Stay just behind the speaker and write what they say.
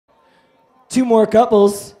2 more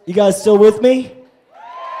couples. You guys still with me?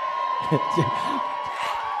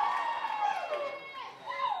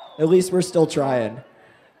 At least we're still trying.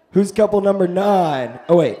 Who's couple number 9?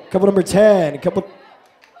 Oh wait, couple number 10.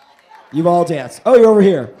 You've all danced. Oh, you're over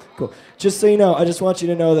here. Cool. Just so you know, I just want you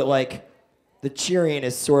to know that like the cheering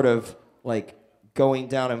is sort of like going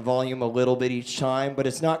down in volume a little bit each time, but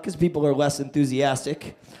it's not because people are less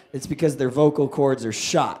enthusiastic. It's because their vocal cords are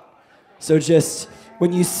shot. So just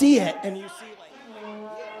when you see it and you see like,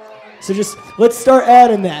 so just let's start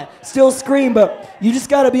adding that. Still scream, but you just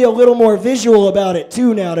got to be a little more visual about it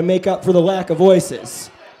too now to make up for the lack of voices.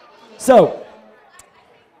 So,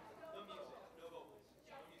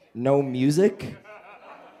 no music?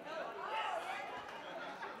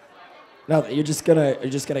 No, you're just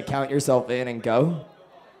gonna count yourself in and go?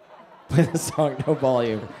 Play the song, no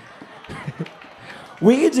volume.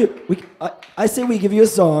 I say we give you a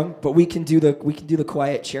song, but we can do the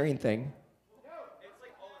quiet cheering thing.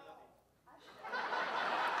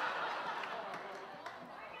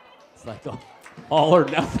 It's like all or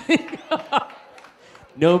nothing.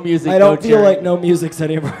 No music, I don't no feel cheering. like no music's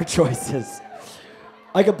any of our choices.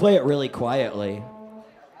 I could play it really quietly.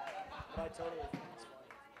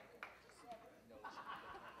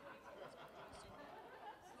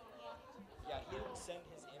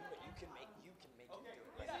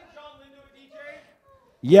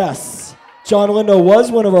 Yes, John Lindo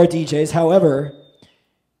was one of our DJs. However,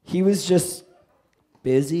 he was just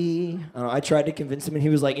busy. I tried to convince him, and he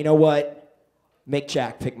was like, you know what? Make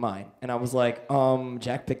Jack pick mine. And I was like,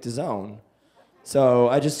 Jack picked his own. So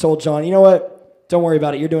I just told John, you know what? Don't worry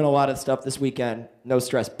about it. You're doing a lot of stuff this weekend. No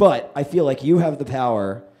stress. But I feel like you have the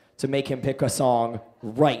power to make him pick a song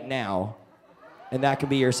right now. And that could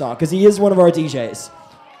be your song, because he is one of our DJs.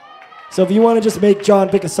 So if you want to just make John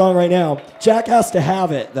pick a song right now, Jack has to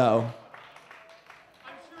have it, though.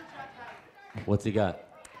 What's he got?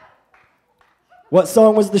 What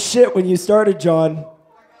song was the shit when you started, John?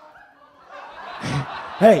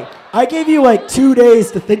 Hey, I gave you like 2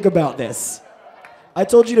 days to think about this. I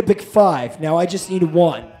told you to pick 5. Now I just need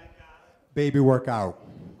 1. Baby Workout.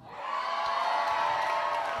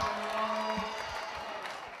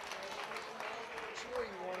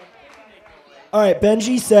 All right,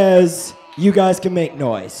 Benji says you guys can make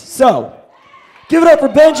noise. So, give it up for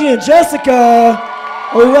Benji and Jessica.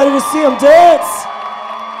 Are we ready to see them dance?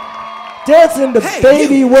 Dancing to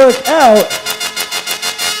Baby Workout.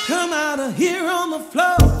 Come out of here on the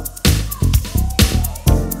floor.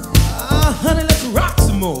 Honey, let's rock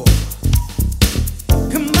some more.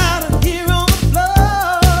 Come out of here on the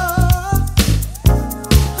floor.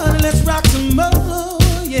 Honey, let's rock some more,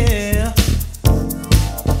 yeah.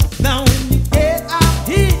 Now when you get out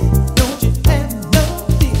here, don't you have no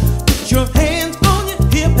fear. Put your hands on your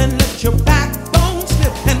hip and let your backbone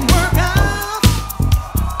slip and work out.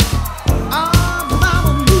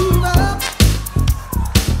 Mama, move up.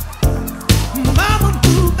 Mama,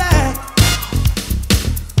 move back.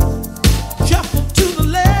 Shuffle to the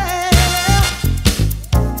left.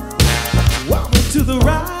 Wobble to the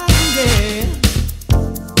right, yeah.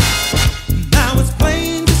 Now it's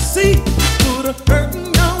plain to see. Put a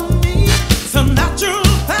hurting on me. It's a natural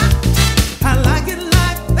fact. I like it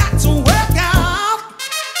like that's a workout.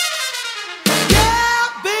 Yeah,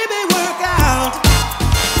 baby, work out.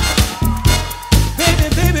 Baby,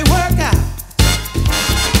 baby, work out.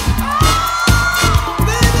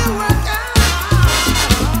 Baby, work out.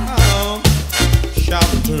 Shout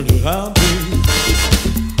and turn it out, baby.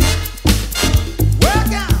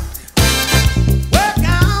 Work out. Work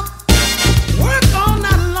out. Work all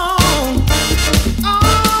night long.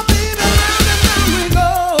 Oh, baby, round and round we go.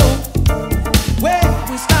 Where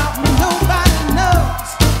we stop, nobody knows.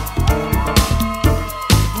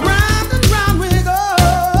 Round and round we go.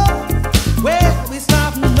 Where we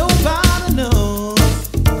stop, nobody knows.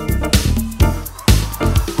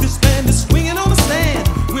 This band is swinging on the stand.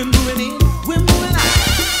 We're moving in, we're moving out.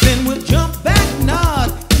 Then we'll jump back,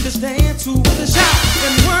 nod, and just dance to with a shout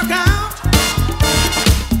and work out.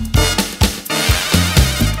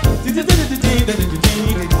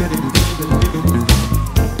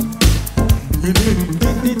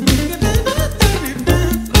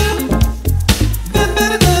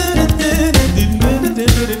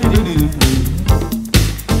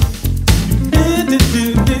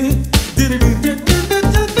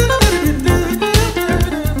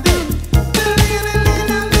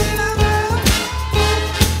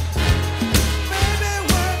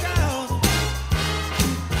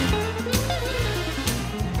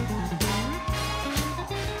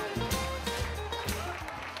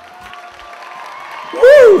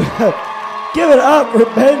 Woo! Give it up for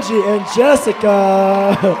Benji and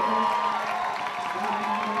Jessica.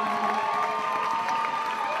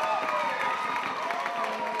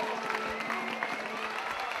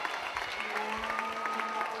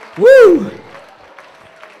 Woo!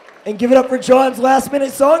 And give it up for John's last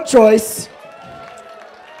minute song choice.